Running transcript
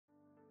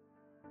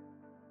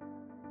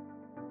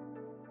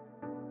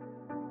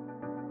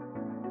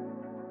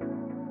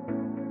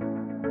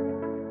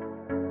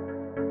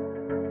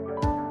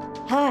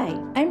Hi,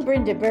 I'm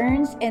Brenda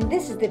Burns, and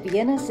this is the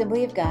Vienna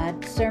Assembly of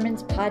God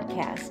Sermons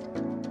Podcast.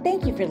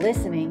 Thank you for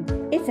listening.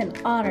 It's an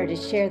honor to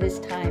share this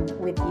time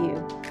with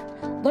you.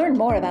 Learn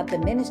more about the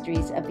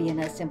ministries of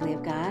Vienna Assembly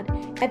of God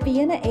at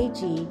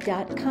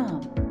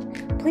viennaag.com.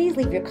 Please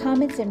leave your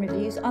comments and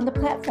reviews on the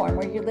platform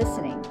where you're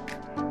listening.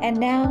 And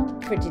now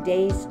for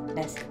today's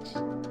message.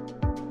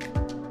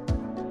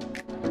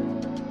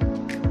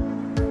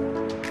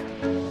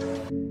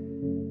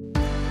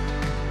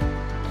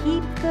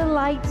 Keep the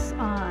lights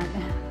on.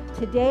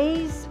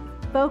 Today's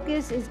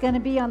focus is going to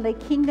be on the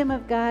kingdom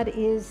of God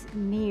is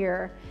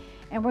near.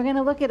 And we're going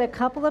to look at a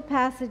couple of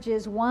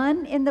passages,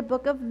 one in the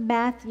book of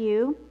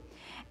Matthew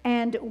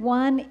and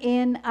one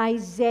in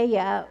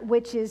Isaiah,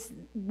 which is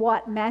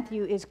what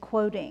Matthew is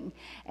quoting.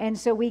 And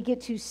so we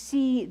get to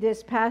see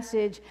this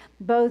passage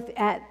both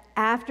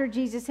after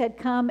Jesus had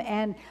come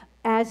and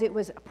as it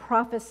was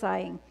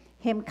prophesying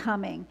him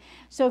coming.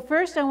 So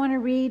first I want to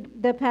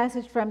read the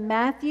passage from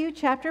Matthew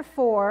chapter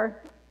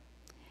 4,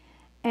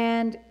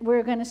 and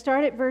we're going to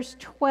start at verse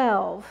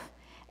 12.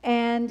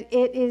 And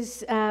it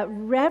is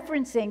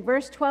referencing,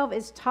 verse 12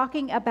 is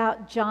talking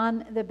about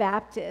John the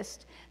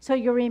Baptist. So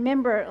you'll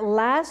remember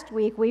last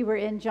week we were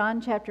in John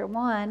chapter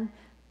 1,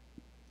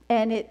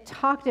 and it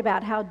talked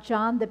about how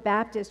John the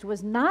Baptist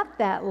was not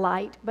that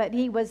light, but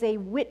he was a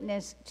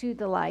witness to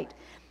the light.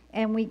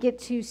 And we get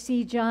to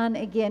see John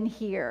again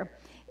here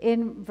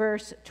in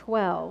verse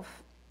 12.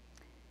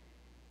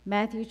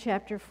 Matthew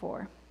chapter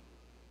 4.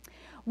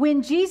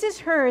 When Jesus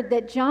heard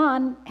that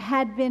John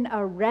had been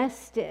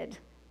arrested,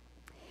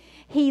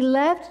 he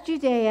left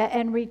Judea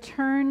and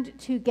returned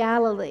to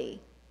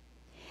Galilee.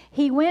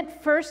 He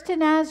went first to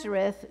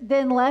Nazareth,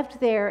 then left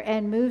there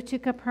and moved to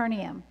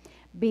Capernaum,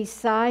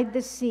 beside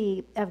the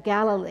Sea of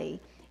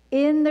Galilee,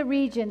 in the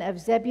region of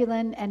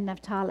Zebulun and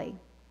Naphtali.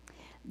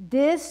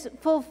 This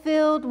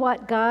fulfilled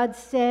what God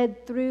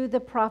said through the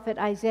prophet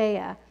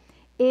Isaiah.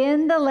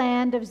 In the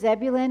land of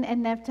Zebulun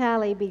and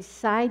Naphtali,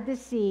 beside the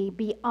sea,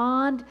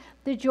 beyond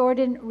the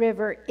Jordan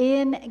River,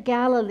 in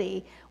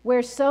Galilee,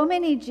 where so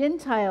many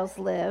Gentiles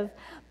live,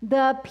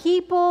 the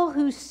people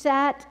who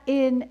sat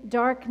in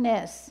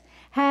darkness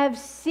have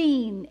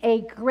seen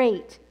a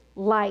great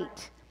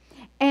light.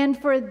 And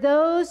for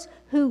those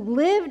who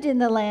lived in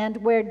the land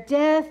where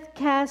death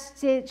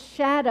casts its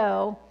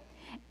shadow,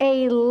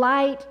 a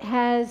light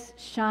has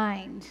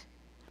shined.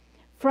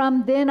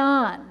 From then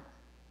on,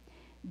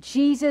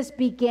 Jesus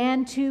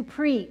began to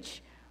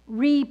preach,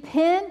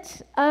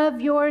 "Repent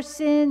of your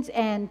sins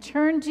and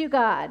turn to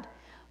God,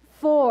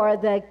 for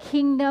the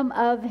kingdom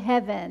of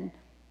heaven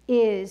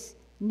is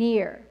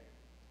near."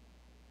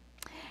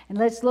 And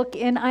let's look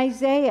in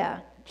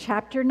Isaiah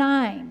chapter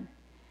 9.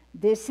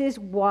 This is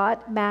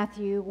what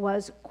Matthew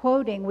was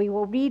quoting. We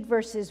will read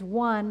verses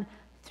 1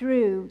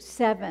 through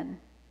 7.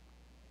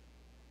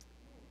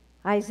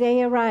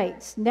 Isaiah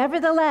writes,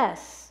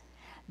 "Nevertheless,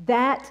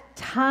 that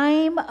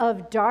time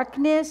of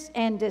darkness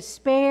and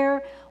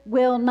despair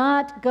will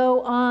not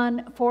go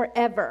on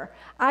forever."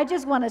 I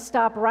just want to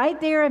stop right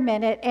there a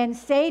minute and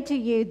say to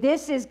you,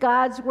 this is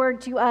God's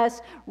word to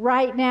us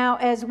right now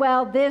as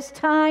well. This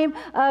time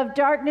of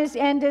darkness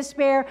and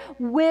despair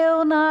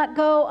will not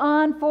go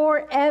on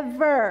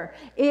forever.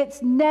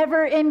 It's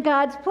never in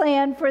God's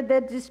plan for the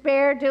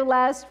despair to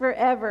last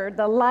forever.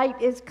 The light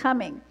is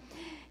coming.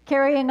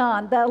 Carrying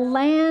on, the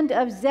land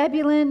of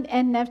Zebulun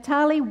and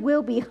Naphtali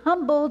will be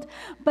humbled,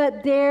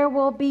 but there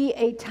will be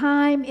a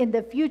time in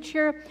the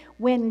future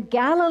when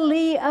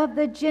Galilee of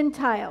the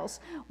Gentiles,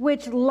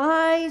 which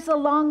lies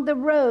along the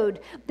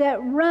road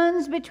that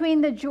runs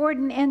between the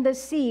Jordan and the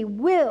sea,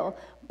 will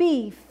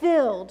be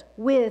filled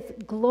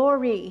with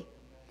glory.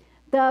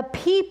 The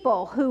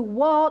people who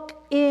walk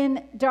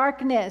in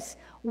darkness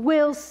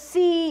will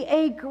see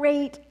a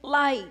great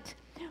light.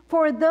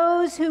 For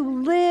those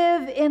who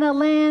live in a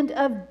land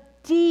of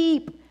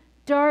deep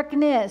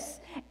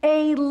darkness,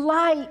 a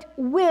light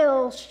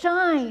will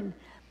shine.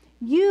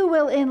 You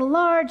will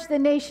enlarge the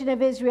nation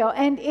of Israel,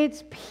 and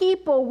its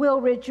people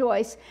will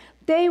rejoice.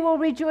 They will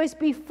rejoice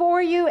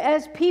before you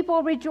as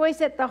people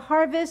rejoice at the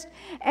harvest,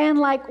 and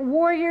like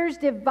warriors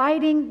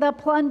dividing the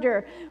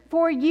plunder.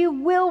 For you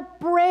will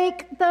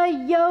break the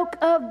yoke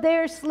of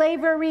their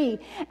slavery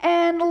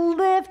and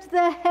lift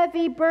the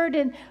heavy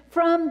burden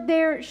from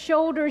their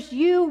shoulders.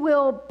 You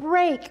will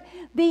break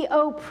the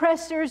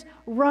oppressor's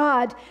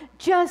rod,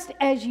 just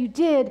as you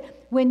did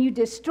when you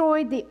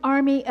destroyed the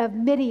army of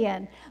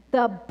Midian.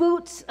 The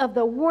boots of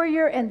the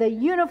warrior and the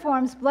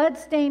uniforms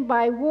bloodstained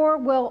by war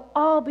will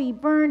all be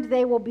burned.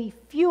 They will be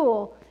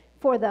fuel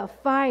for the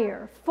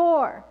fire.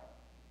 For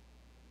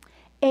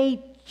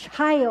a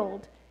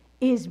child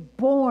is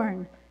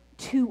born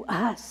to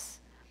us.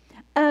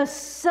 A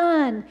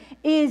son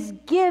is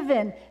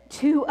given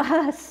to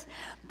us.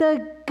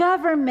 The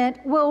government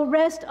will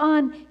rest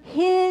on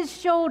his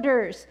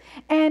shoulders,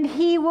 and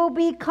he will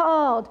be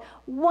called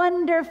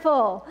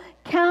Wonderful,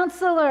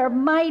 Counselor,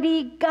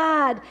 Mighty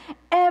God,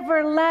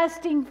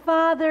 Everlasting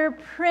Father,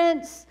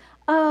 Prince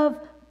of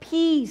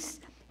Peace.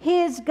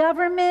 His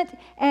government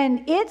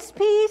and its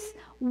peace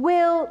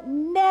will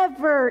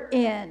never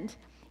end.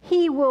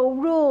 He will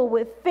rule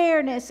with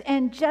fairness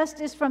and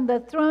justice from the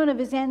throne of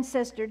his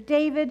ancestor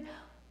David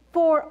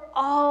for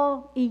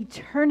all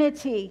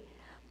eternity.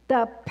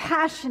 The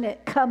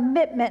passionate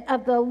commitment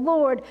of the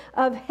Lord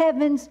of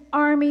heaven's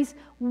armies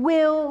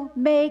will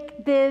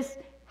make this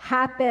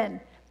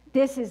happen.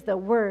 This is the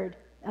word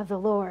of the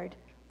Lord.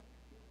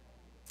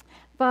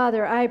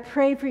 Father, I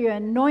pray for your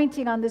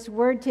anointing on this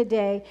word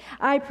today.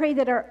 I pray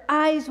that our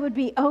eyes would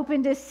be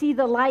open to see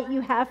the light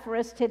you have for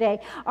us today.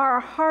 Our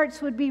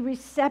hearts would be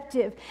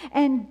receptive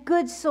and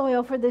good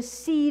soil for the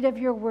seed of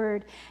your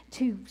word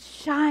to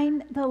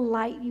shine the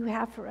light you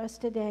have for us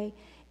today.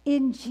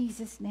 In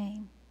Jesus'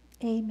 name,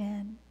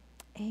 amen.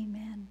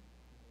 Amen.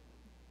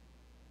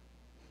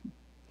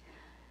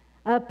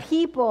 A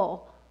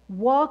people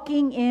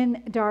walking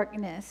in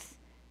darkness.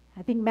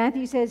 I think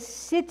Matthew says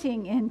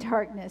sitting in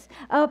darkness.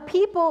 A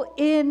people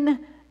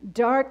in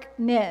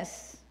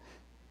darkness.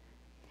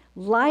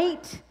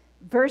 Light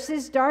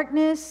versus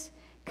darkness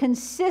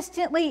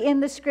consistently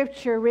in the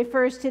scripture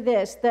refers to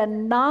this: the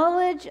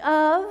knowledge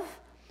of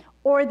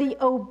or the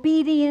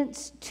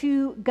obedience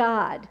to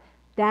God.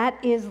 That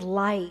is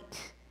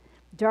light.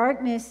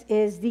 Darkness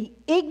is the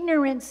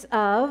ignorance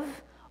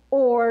of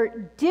or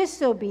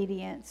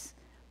disobedience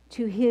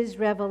to his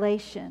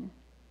revelation.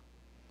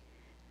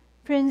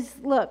 Friends,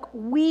 look,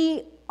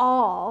 we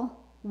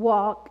all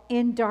walk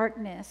in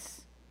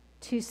darkness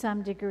to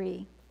some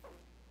degree.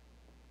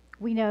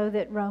 We know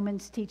that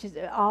Romans teaches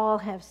that all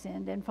have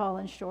sinned and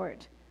fallen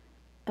short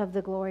of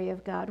the glory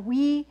of God.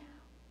 We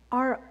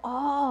are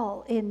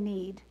all in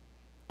need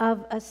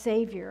of a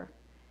Savior.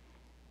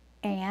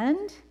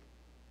 And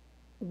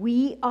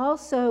we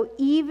also,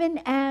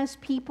 even as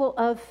people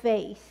of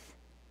faith,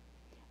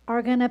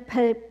 are going to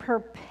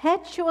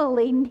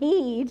perpetually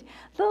need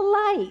the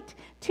light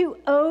to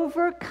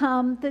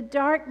overcome the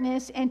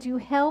darkness and to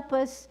help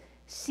us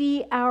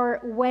see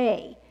our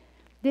way.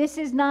 This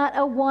is not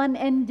a one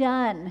and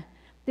done.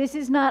 This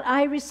is not,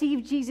 I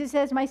received Jesus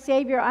as my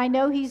Savior, I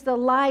know he's the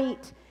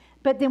light,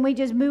 but then we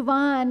just move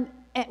on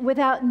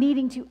without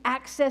needing to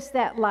access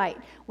that light,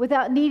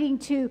 without needing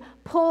to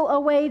pull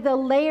away the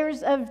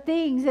layers of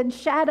things and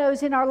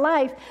shadows in our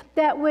life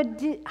that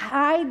would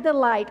hide the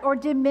light or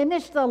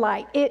diminish the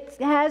light. It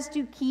has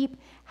to keep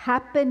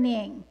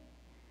happening.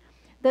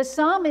 The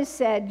psalmist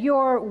said,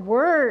 your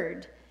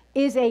word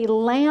is a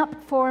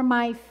lamp for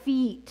my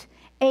feet,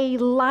 a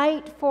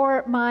light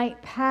for my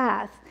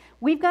path.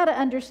 We've got to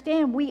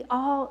understand we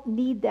all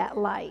need that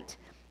light.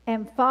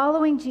 And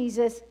following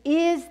Jesus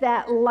is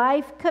that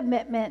life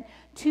commitment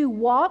to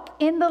walk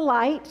in the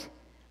light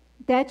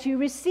that you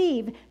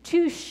receive,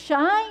 to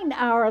shine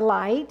our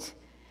light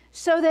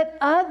so that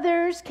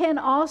others can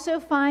also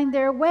find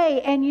their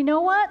way. And you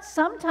know what?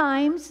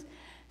 Sometimes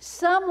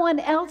someone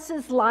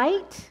else's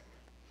light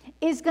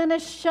is going to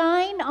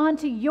shine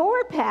onto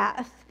your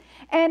path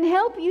and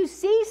help you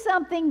see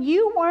something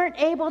you weren't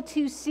able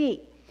to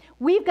see.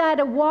 We've got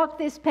to walk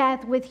this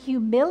path with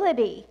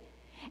humility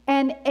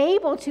and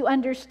able to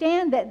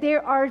understand that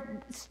there are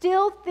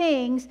still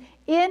things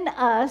in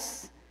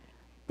us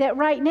that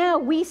right now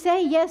we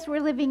say, yes, we're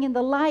living in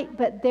the light,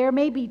 but there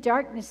may be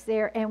darkness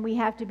there, and we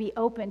have to be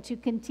open to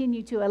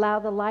continue to allow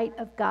the light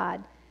of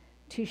God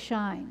to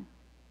shine.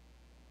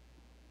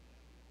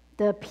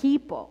 The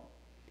people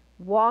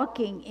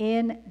walking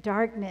in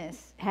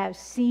darkness have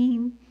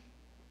seen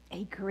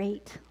a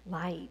great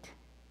light.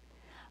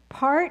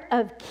 Part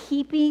of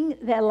keeping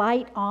the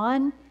light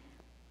on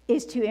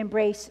is to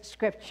embrace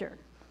Scripture.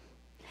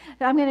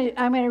 I'm going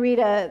to read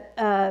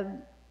a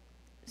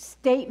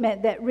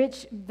statement that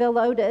Rich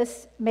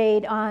Villodas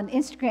made on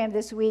Instagram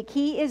this week.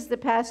 He is the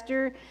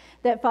pastor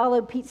that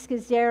followed Pete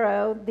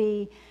Scazzero,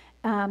 the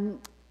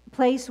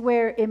place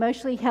where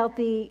emotionally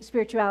healthy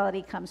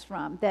spirituality comes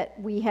from, that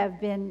we have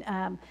been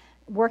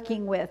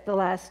working with the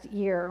last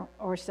year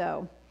or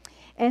so.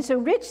 And so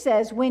Rich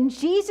says, when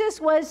Jesus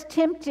was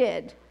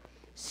tempted,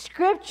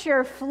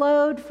 Scripture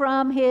flowed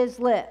from his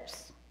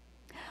lips.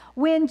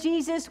 When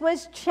Jesus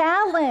was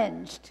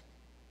challenged,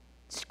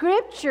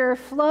 Scripture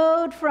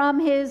flowed from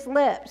his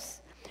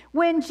lips.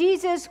 When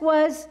Jesus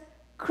was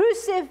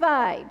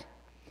crucified,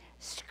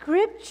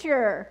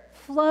 Scripture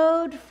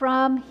flowed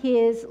from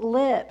his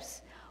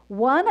lips.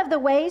 One of the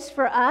ways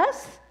for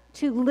us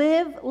to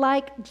live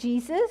like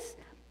Jesus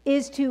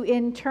is to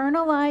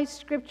internalize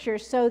Scripture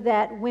so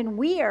that when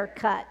we are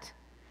cut,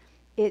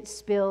 it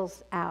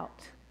spills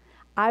out.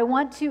 I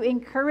want to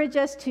encourage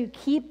us to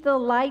keep the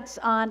lights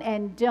on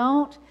and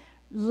don't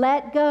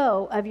let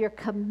go of your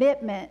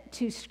commitment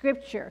to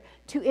Scripture,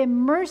 to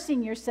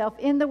immersing yourself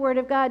in the Word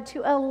of God,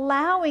 to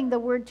allowing the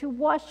Word to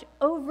wash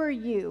over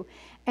you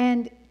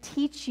and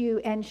teach you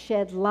and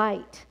shed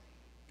light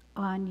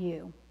on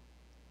you.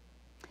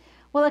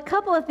 Well, a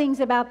couple of things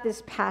about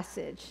this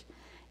passage.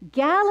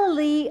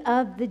 Galilee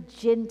of the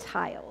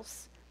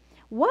Gentiles.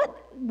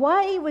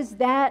 Why was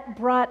that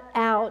brought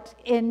out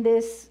in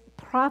this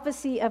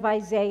prophecy of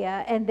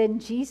Isaiah and then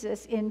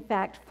Jesus, in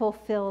fact,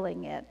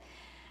 fulfilling it?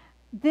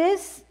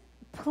 This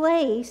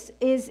place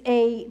is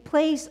a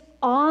place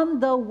on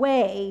the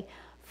way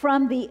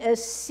from the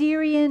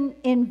Assyrian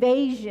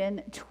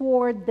invasion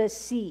toward the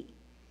sea.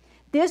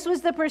 This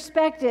was the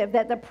perspective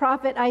that the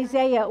prophet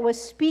Isaiah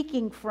was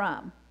speaking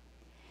from.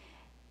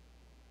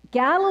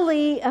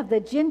 Galilee of the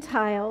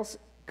Gentiles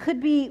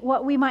could be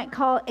what we might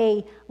call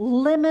a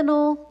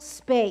liminal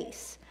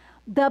space,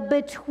 the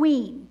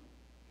between,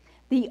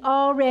 the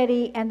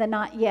already and the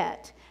not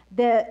yet,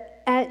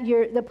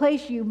 the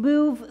place you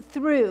move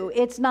through.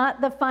 It's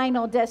not the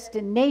final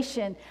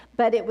destination,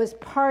 but it was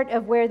part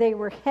of where they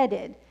were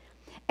headed.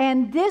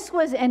 And this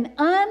was an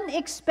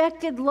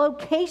unexpected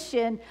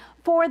location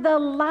for the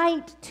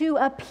light to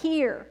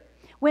appear.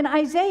 When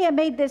Isaiah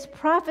made this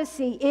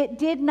prophecy, it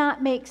did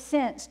not make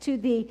sense to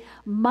the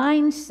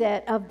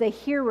mindset of the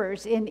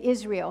hearers in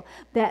Israel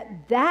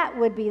that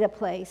would be the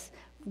place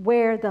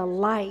where the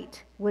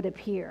light would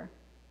appear.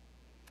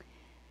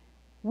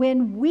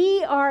 When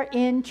we are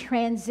in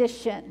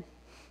transition,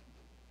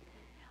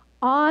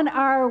 on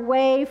our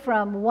way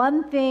from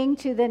one thing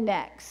to the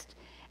next,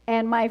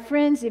 and my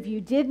friends, if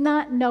you did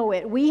not know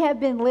it, we have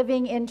been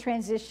living in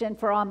transition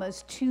for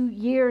almost 2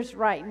 years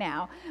right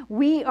now.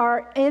 We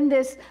are in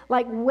this,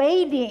 like,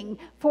 waiting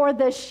for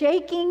the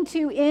shaking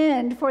to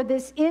end, for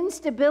this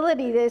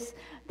instability,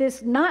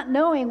 this not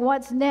knowing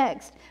what's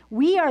next.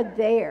 We are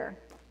there.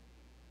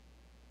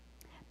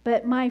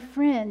 But my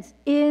friends,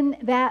 in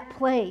that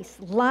place,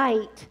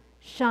 light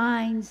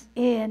shines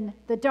in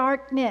the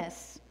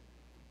darkness.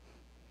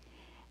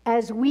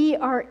 As we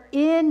are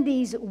in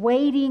these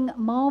waiting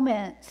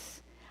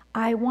moments,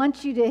 I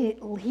want you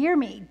to hear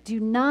me. Do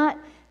not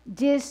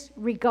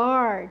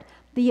disregard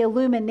the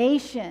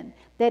illumination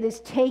that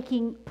is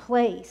taking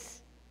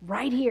place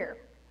right here,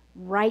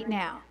 right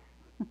now.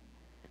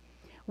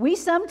 We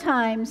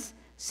sometimes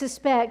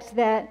suspect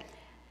that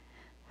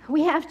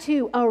we have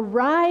to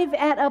arrive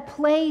at a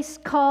place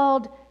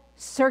called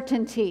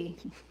certainty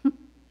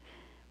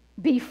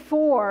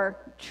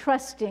before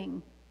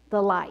trusting the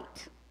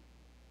light.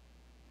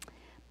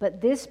 But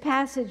this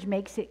passage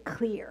makes it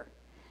clear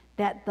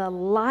that the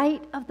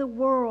light of the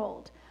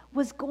world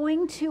was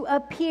going to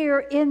appear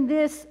in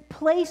this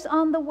place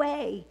on the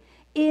way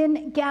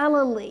in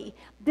Galilee,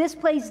 this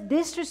place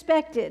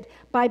disrespected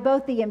by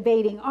both the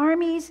invading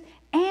armies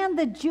and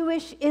the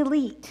Jewish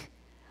elite.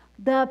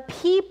 The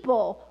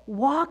people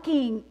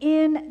walking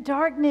in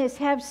darkness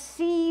have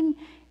seen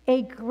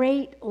a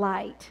great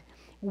light.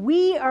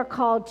 We are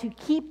called to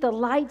keep the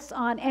lights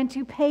on and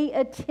to pay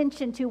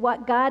attention to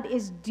what God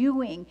is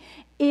doing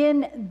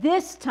in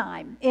this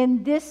time,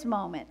 in this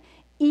moment,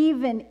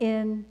 even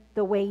in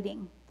the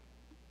waiting.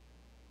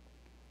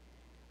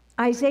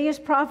 Isaiah's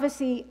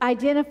prophecy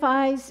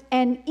identifies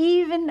an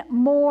even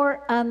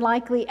more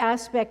unlikely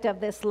aspect of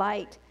this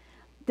light,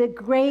 the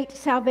great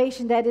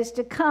salvation that is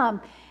to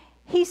come.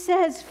 He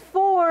says,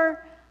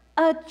 "For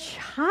a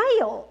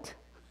child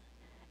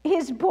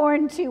is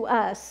born to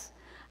us.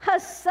 A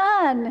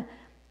son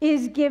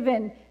is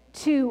given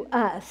to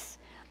us."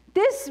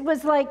 This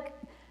was like,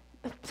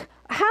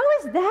 how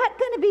is that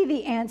going to be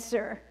the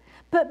answer?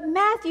 But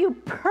Matthew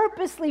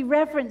purposely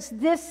referenced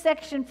this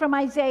section from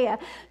Isaiah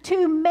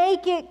to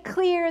make it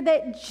clear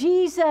that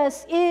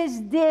Jesus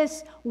is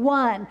this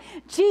one.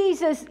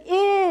 Jesus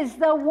is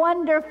the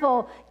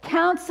wonderful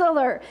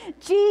counselor.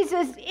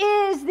 Jesus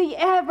is the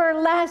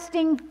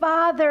everlasting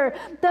Father,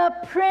 the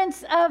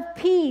Prince of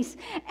Peace.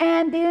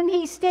 And then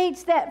he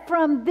states that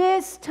from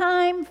this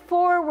time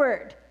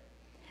forward.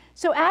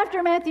 So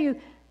after Matthew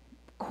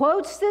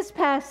quotes this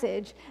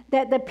passage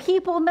that the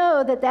people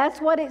know that that's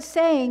what it's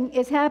saying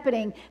is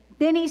happening,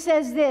 then he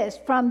says this: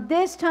 from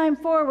this time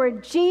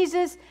forward,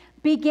 Jesus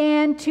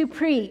began to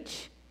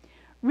preach,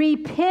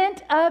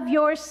 "Repent of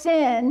your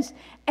sins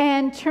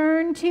and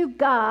turn to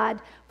God,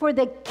 for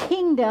the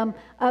kingdom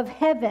of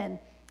heaven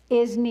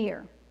is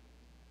near."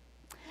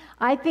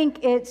 I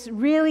think it's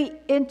really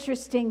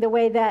interesting the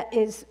way that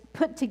is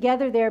put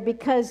together there,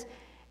 because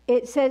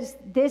it says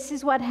this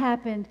is what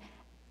happened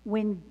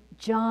when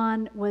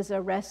John was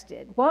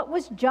arrested. What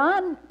was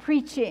John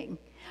preaching?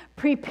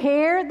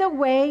 Prepare the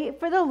way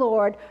for the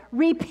Lord.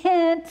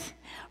 Repent,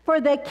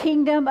 for the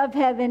kingdom of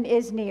heaven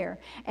is near.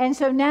 And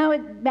so now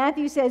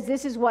Matthew says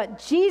this is what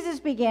Jesus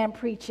began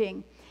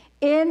preaching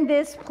in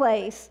this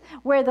place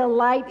where the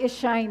light is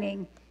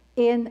shining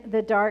in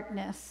the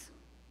darkness.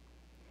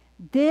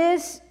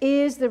 This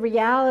is the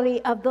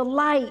reality of the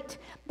light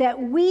that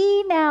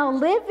we now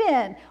live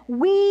in.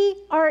 We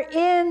are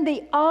in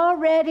the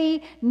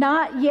already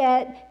not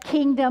yet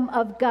kingdom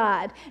of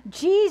God.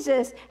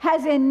 Jesus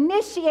has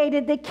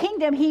initiated the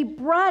kingdom. He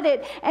brought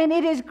it, and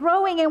it is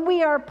growing, and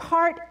we are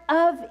part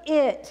of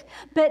it.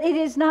 But it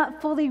is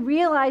not fully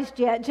realized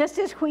yet, just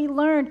as we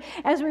learned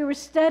as we were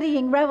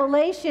studying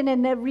Revelation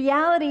and the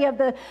reality of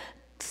the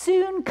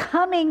soon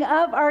coming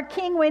of our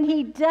King when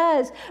he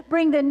does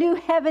bring the new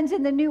heavens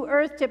and the new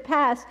earth to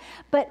pass.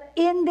 But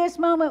in this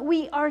moment,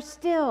 we are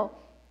still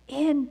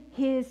in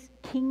his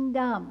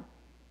kingdom.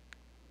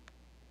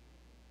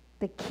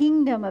 The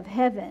kingdom of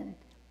heaven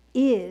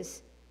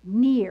is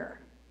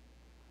near.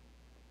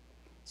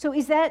 So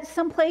is that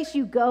someplace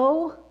you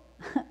go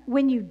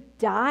when you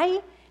die?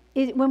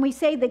 When we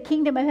say the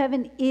kingdom of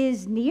heaven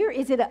is near,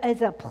 is it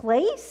a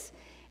place?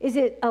 Is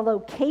it a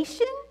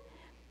location?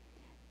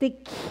 The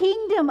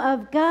kingdom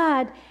of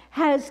God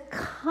has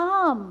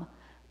come.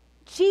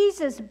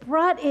 Jesus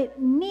brought it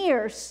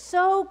near,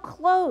 so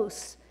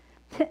close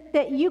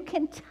that you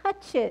can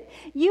touch it.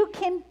 You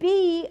can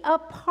be a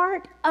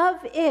part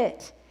of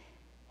it.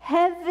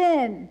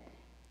 Heaven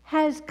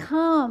has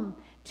come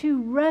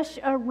to rush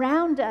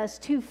around us,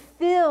 to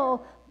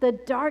fill the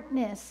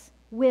darkness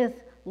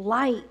with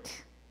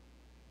light.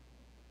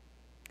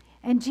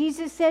 And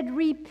Jesus said,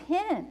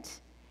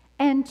 repent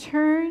and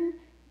turn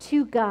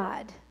to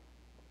God.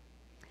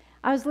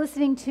 I was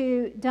listening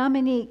to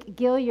Dominique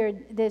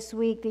Gilliard this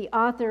week, the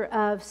author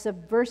of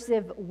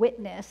Subversive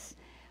Witness,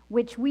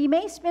 which we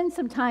may spend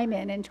some time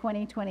in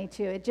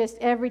 2022. It just,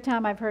 every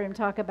time I've heard him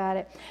talk about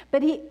it,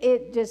 but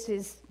it just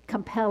is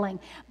compelling.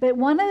 But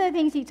one of the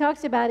things he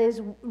talks about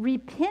is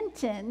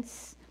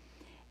repentance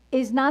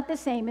is not the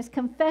same as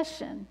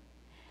confession.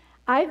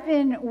 I've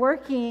been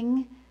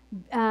working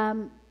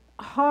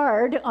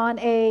hard on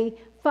a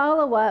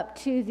follow-up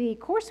to the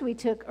course we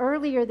took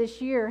earlier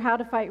this year, How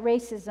to Fight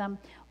Racism.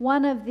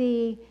 One of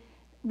the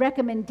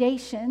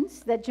recommendations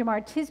that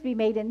Jamar Tisby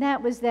made in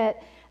that was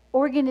that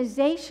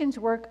organizations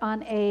work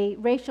on a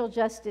racial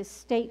justice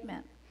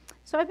statement.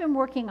 So I've been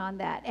working on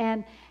that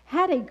and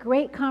had a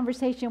great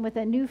conversation with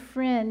a new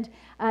friend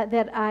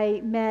that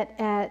I met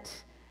at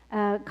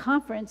a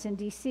conference in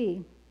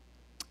DC.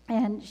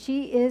 And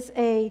she is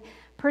a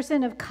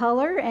person of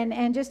color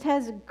and just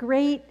has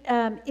great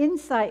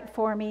insight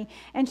for me.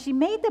 And she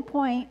made the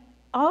point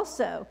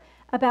also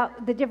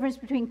about the difference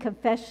between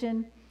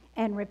confession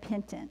and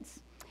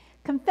repentance.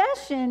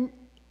 Confession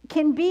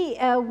can be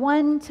a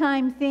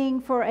one-time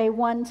thing for a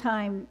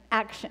one-time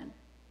action.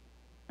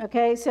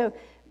 Okay, so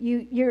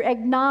you're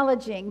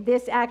acknowledging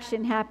this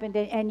action happened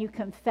and you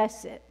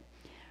confess it.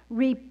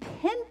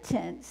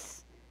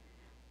 Repentance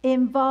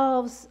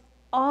involves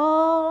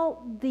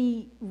all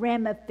the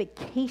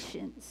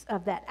ramifications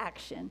of that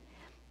action.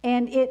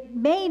 And it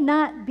may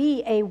not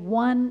be a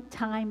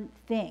one-time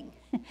thing.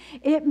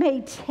 It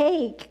may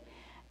take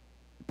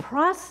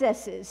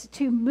processes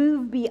to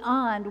move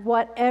beyond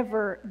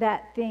whatever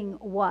that thing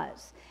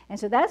was. And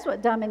so that's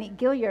what Dominique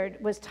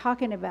Gilliard was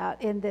talking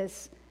about in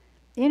this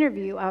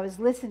interview I was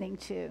listening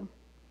to.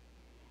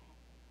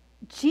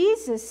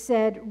 Jesus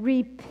said,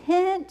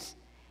 repent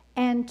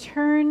and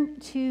turn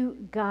to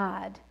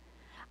God.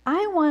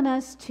 I want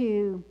us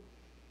to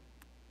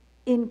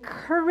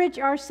encourage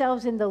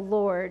ourselves in the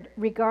Lord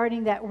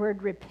regarding that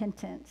word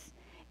repentance.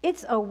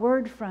 It's a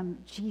word from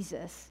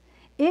Jesus.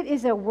 It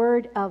is a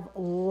word of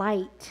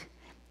light.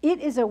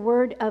 It is a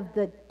word of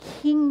the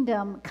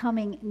kingdom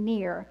coming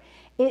near.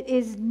 It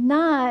is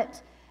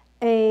not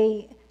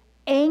a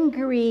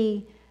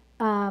angry,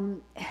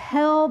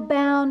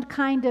 hell-bound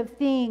kind of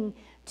thing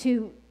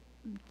to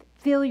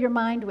fill your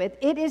mind with.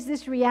 It is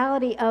this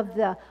reality of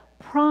the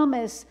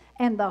promise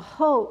and the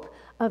hope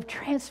of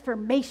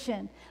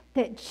transformation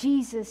that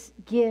Jesus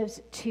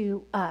gives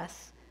to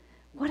us.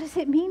 What does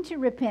it mean to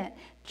repent?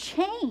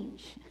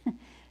 Change.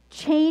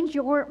 Change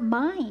your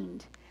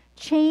mind.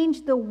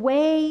 Change the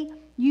way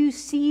you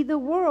see the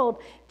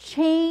world.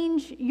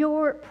 Change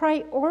your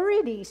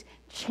priorities.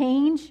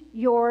 Change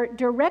your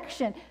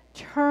direction.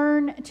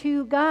 Turn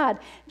to God.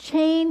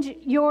 Change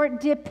your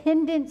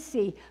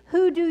dependency.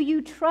 Who do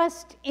you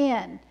trust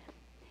in?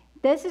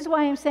 This is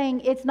why I'm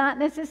saying it's not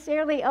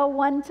necessarily a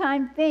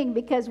one-time thing,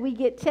 because we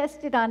get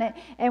tested on it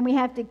and we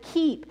have to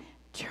keep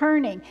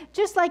turning.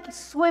 Just like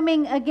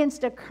swimming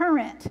against a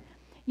current,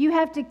 you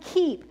have to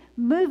keep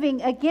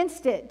moving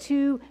against it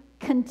to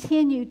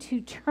continue to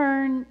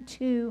turn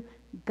to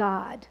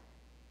God.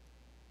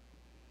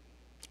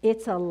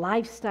 It's a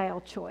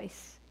lifestyle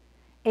choice,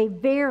 a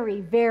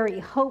very, very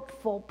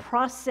hopeful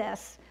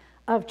process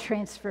of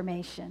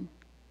transformation.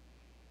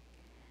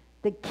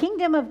 The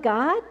kingdom of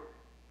God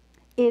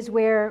is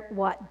where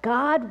what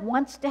God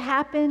wants to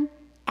happen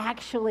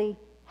actually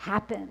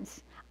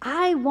happens.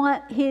 I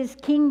want his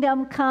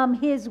kingdom come,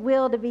 his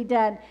will to be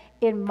done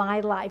in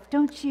my life.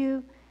 Don't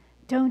you?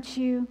 Don't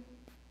you?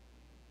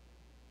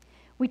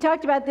 We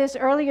talked about this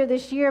earlier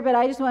this year, but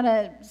I just want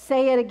to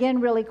say it again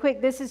really quick.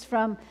 This is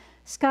from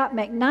Scott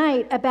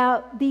McKnight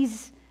about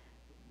these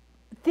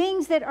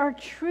things that are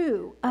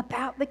true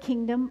about the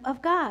kingdom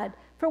of God.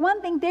 For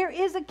one thing, there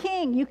is a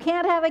king. You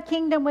can't have a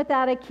kingdom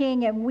without a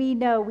king, and we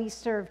know we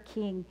serve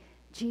King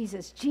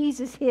Jesus.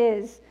 Jesus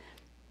is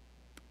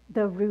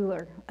the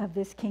ruler of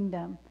this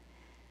kingdom.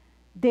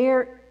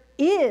 There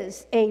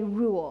is a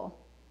rule.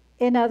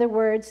 In other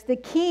words, the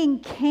king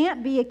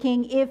can't be a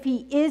king if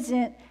he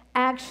isn't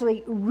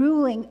actually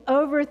ruling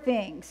over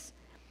things.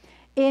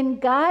 In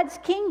God's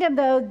kingdom,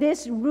 though,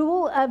 this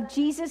rule of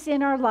Jesus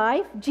in our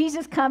life,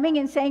 Jesus coming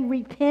and saying,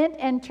 repent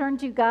and turn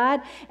to God,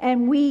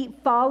 and we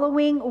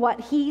following what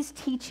he's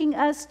teaching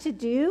us to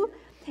do,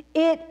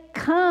 it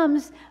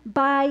comes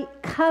by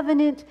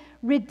covenant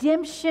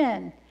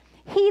redemption.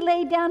 He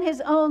laid down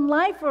his own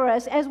life for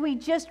us, as we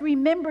just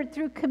remembered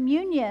through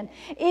communion.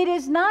 It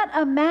is not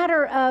a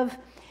matter of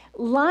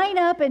line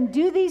up and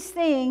do these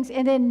things,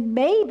 and then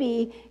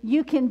maybe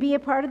you can be a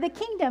part of the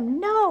kingdom.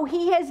 No,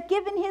 he has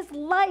given his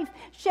life,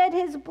 shed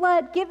his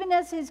blood, given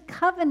us his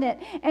covenant,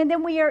 and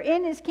then we are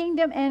in his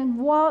kingdom and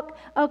walk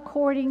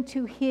according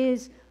to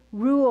his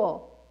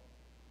rule.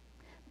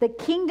 The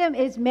kingdom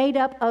is made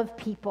up of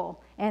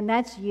people, and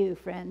that's you,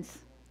 friends.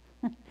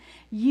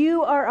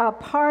 You are a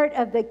part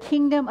of the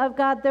kingdom of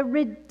God, the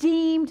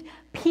redeemed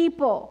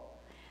people.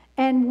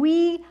 And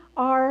we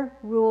are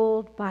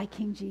ruled by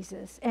King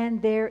Jesus.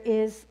 And there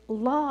is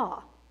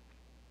law.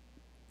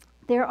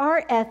 There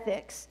are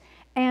ethics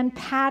and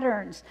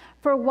patterns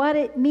for what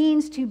it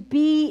means to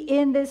be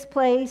in this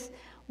place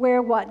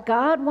where what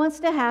God wants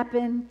to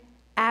happen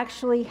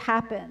actually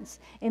happens.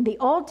 In the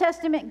Old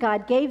Testament,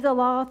 God gave the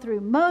law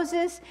through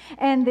Moses,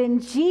 and then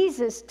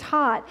Jesus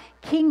taught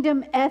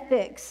kingdom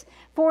ethics.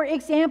 For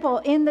example,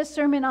 in the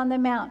Sermon on the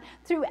Mount,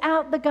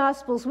 throughout the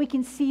Gospels, we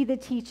can see the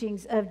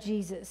teachings of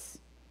Jesus.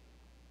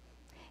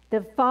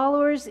 The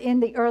followers in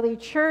the early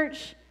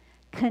church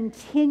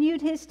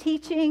continued his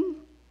teaching.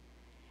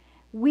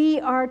 We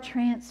are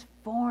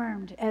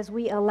transformed as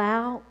we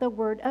allow the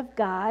Word of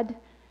God,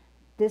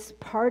 this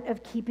part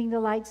of keeping the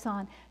lights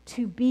on,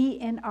 to be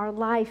in our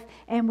life.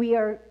 And we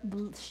are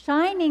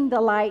shining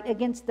the light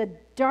against the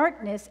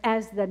darkness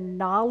as the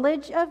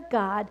knowledge of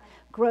God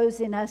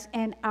grows in us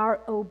and our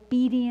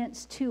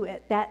obedience to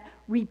it, that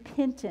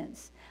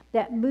repentance,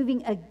 that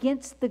moving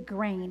against the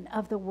grain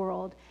of the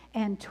world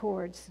and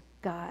towards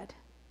God.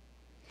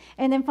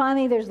 And then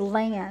finally, there's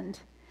land.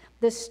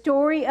 The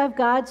story of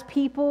God's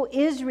people,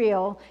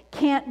 Israel,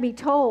 can't be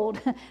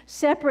told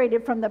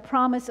separated from the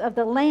promise of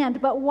the land.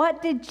 But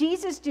what did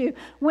Jesus do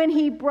when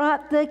he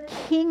brought the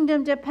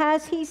kingdom to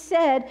pass? He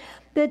said,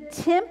 the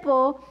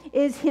temple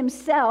is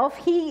himself.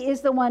 He is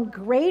the one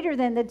greater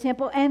than the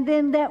temple. And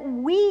then that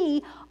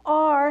we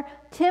are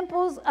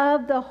temples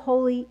of the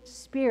Holy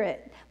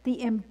Spirit.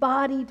 The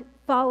embodied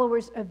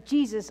followers of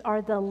Jesus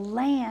are the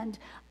land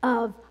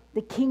of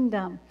the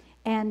kingdom.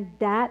 And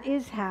that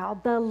is how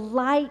the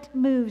light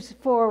moves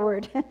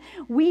forward.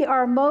 We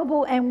are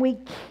mobile and we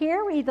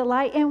carry the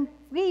light, and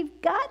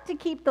we've got to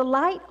keep the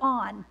light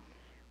on.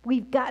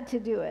 We've got to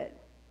do it.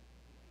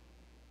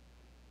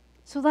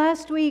 So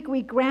last week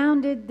we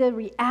grounded the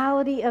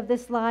reality of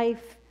this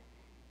life,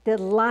 the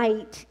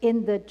light,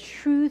 in the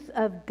truth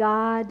of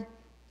God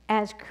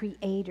as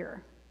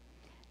creator.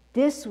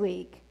 This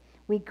week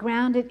we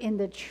grounded in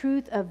the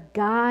truth of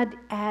God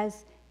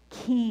as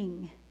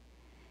king.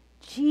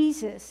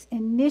 Jesus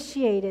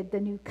initiated the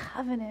new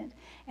covenant,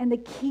 and the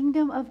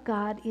kingdom of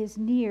God is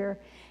near.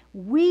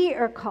 We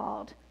are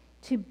called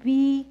to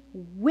be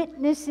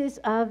witnesses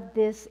of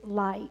this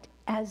light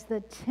as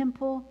the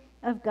temple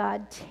of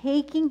God,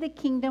 taking the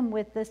kingdom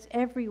with us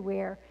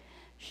everywhere,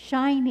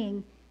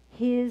 shining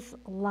his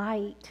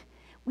light.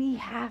 We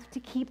have to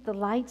keep the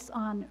lights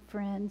on,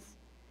 friends.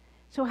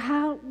 So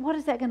what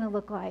is that going to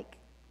look like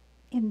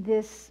in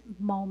this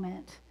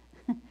moment,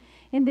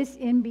 in this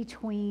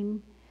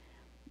in-between,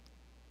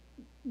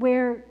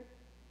 where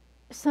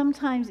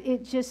sometimes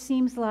it just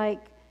seems like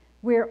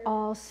we're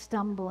all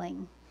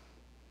stumbling.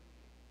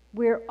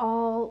 We're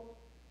all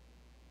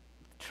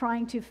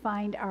trying to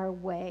find our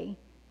way.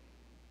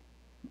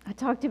 I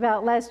talked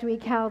about last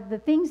week how the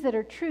things that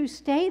are true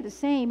stay the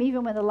same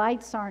even when the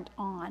lights aren't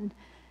on,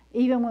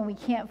 even when we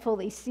can't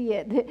fully see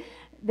it.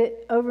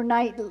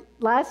 Overnight,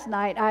 last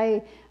night,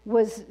 I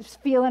was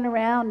feeling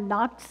around,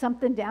 knocked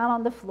something down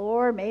on the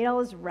floor, made all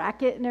this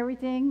racket and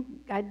everything.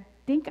 I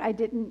think I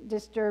didn't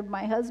disturb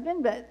my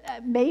husband, but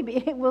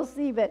maybe we'll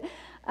see. But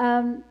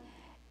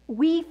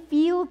we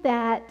feel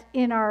that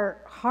in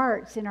our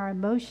hearts, in our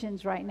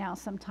emotions right now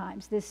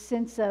sometimes, this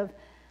sense of,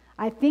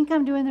 I think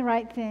I'm doing the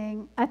right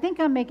thing. I think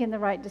I'm making the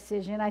right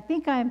decision. I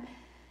think I'm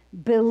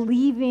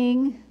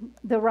believing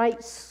the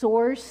right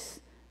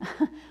source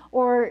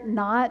or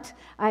not.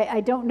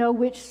 I don't know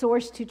which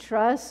source to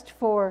trust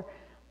for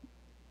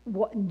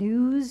what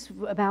news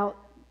about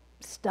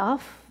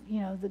stuff,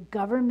 the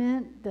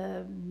government,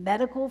 the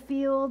medical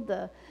field,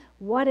 the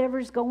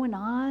whatever's going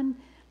on.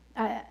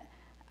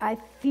 I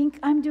think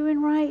I'm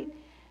doing right.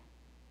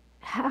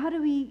 How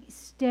do we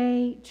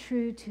stay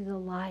true to the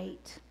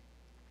light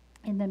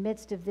in the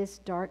midst of this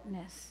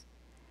darkness?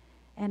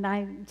 And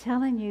I'm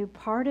telling you,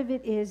 part of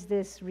it is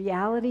this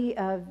reality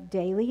of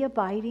daily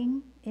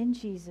abiding in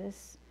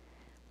Jesus,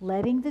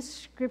 letting the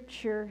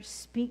Scripture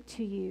speak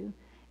to you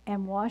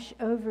and wash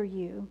over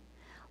you,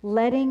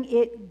 letting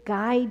it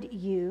guide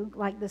you,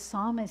 like the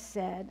psalmist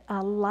said,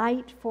 a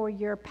light for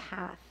your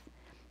path.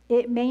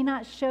 It may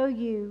not show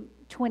you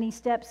 20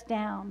 steps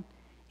down.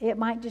 It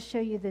might just show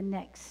you the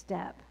next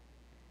step.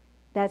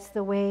 That's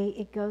the way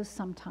it goes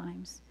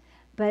sometimes.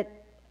 But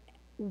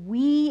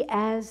we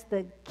as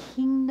the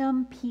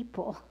kingdom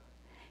people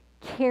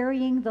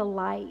carrying the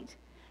light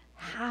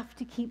have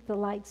to keep the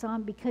lights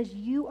on, because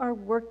you are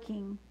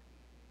working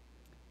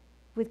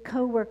with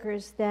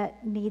coworkers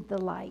that need the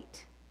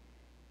light.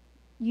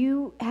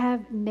 You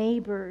have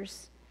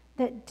neighbors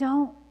that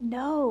don't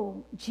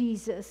know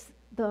Jesus,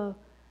 the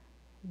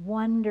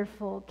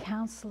Wonderful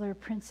Counselor,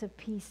 Prince of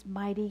Peace,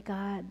 mighty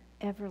God,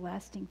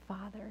 everlasting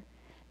Father.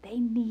 They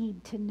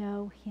need to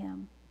know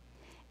him.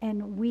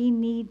 And we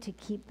need to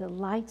keep the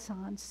lights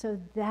on so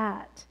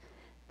that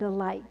the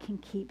light can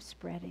keep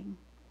spreading.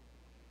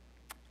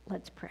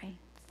 Let's pray.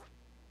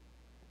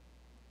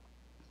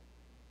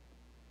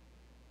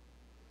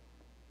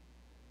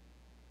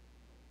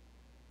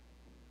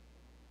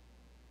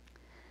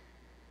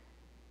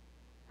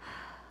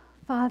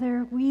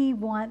 Father, we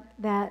want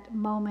that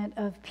moment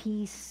of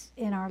peace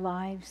in our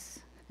lives.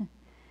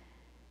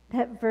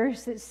 That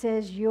verse that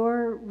says,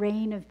 your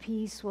reign of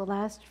peace will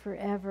last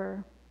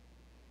forever.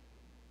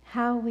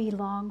 How we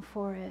long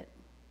for it.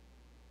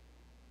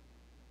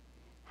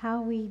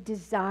 How we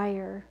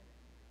desire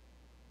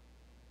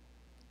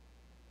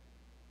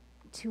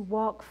to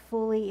walk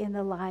fully in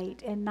the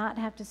light and not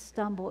have to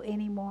stumble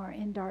anymore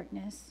in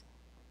darkness.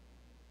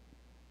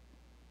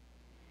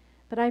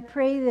 But I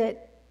pray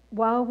that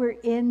while we're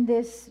in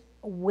this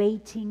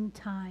waiting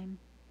time,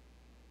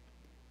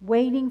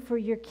 waiting for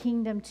your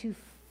kingdom to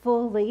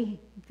fully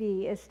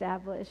be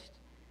established,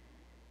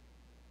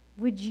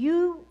 would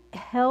you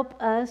help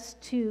us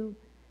to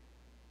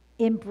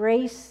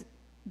embrace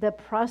the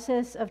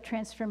process of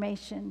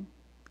transformation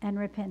and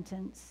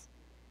repentance,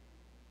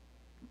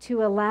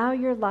 to allow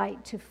your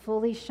light to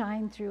fully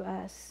shine through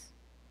us?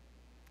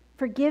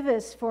 Forgive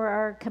us for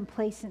our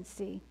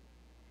complacency.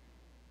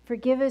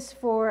 Forgive us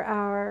for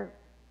our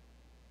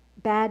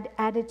bad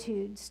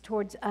attitudes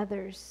towards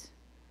others,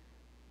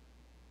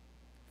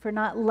 for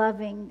not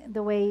loving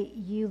the way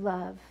you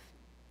love.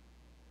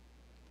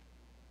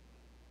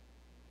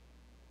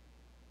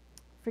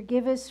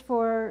 Forgive us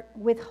for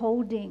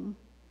withholding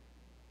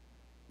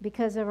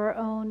because of our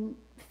own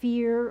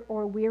fear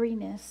or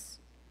weariness.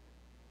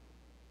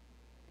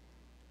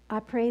 I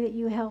pray that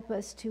you help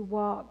us to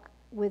walk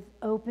with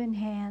open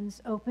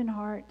hands, open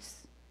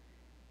hearts,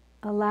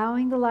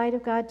 allowing the light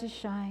of God to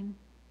shine.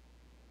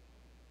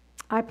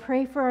 I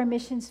pray for our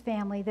missions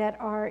family that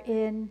are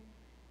in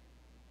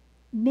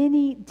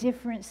many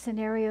different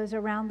scenarios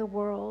around the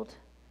world,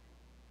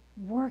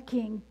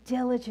 working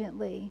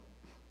diligently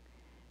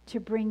to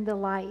bring the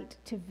light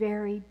to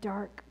very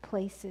dark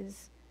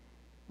places.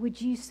 Would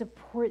you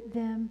support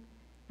them,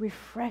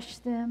 refresh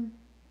them,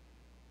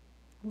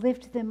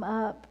 lift them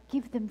up,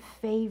 give them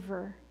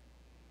favor?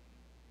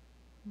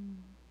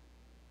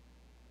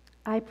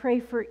 I pray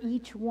for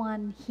each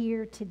one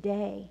here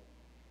today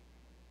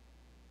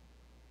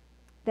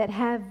that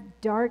have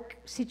dark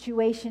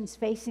situations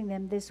facing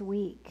them this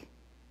week,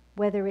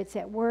 whether it's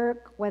at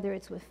work, whether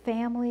it's with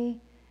family,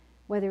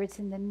 whether it's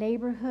in the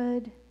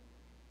neighborhood.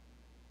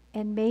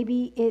 And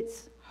maybe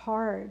it's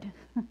hard.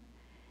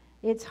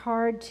 It's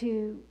hard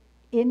to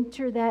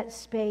enter that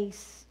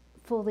space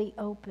fully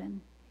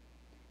open.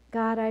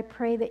 God, I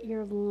pray that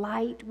your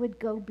light would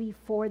go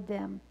before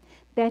them,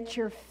 that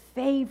your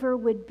favor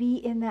would be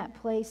in that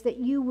place, that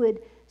you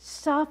would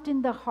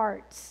soften the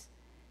hearts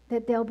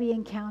that they'll be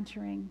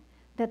encountering,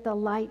 that the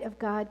light of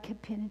God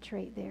could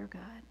penetrate there,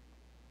 God.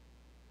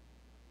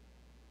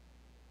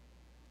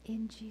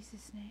 In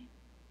Jesus' name.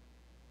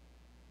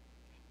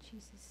 In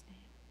Jesus' name.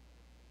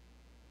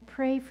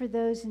 Pray for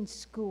those in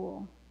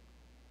school,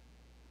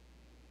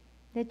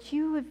 that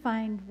you would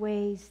find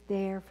ways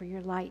there for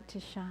your light to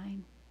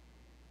shine.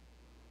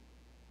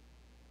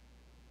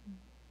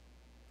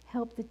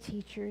 Help the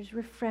teachers,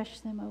 refresh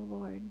them, O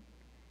Lord.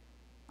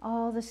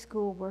 All the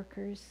school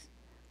workers,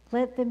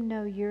 let them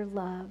know your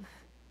love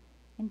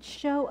and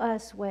show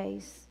us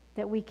ways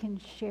that we can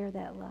share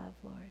that love,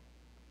 Lord.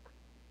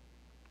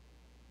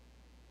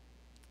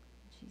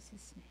 In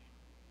Jesus' name.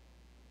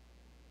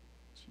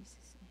 In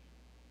Jesus'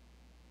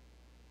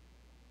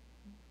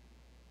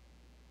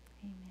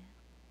 name.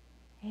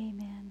 Amen.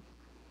 Amen.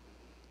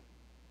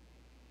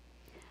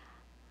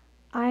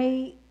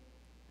 I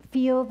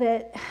feel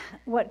that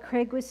what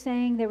Craig was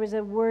saying, there was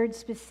a word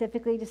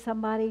specifically to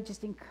somebody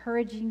just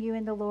encouraging you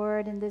in the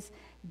Lord and this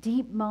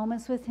deep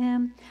moments with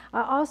him.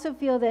 I also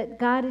feel that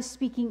God is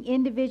speaking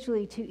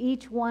individually to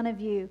each one of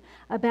you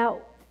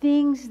about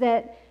things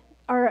that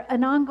are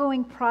an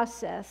ongoing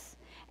process.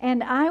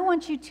 And I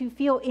want you to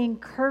feel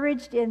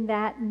encouraged in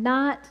that,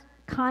 not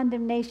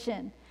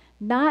condemnation,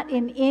 not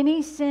in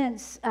any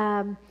sense,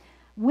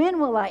 when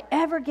will I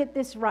ever get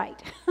this right?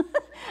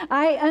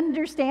 I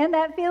understand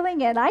that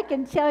feeling, and I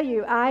can tell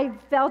you I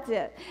felt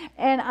it.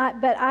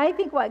 But I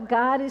think what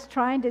God is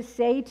trying to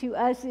say to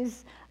us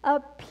is,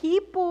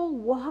 people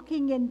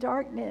walking in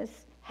darkness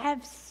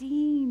have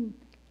seen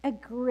a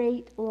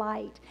great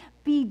light.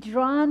 Be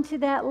drawn to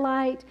that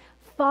light.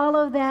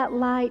 Follow that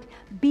light.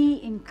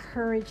 Be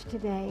encouraged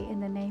today in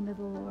the name of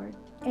the Lord.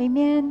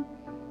 Amen.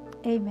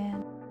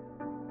 Amen.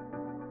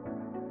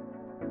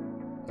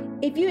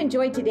 If you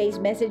enjoyed today's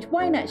message,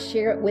 why not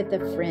share it with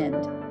a friend?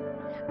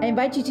 I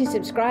invite you to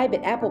subscribe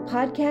at Apple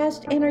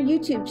Podcast and our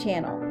YouTube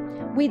channel.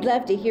 We'd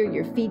love to hear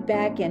your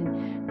feedback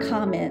and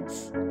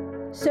comments.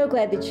 So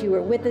glad that you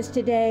were with us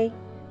today.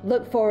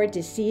 Look forward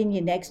to seeing you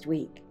next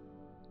week.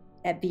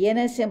 At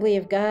Vienna Assembly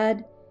of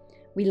God,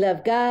 we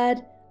love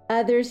God,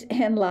 others,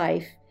 and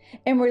life.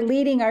 and we're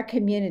leading our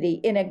community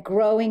in a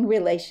growing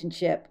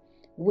relationship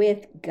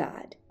with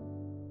God.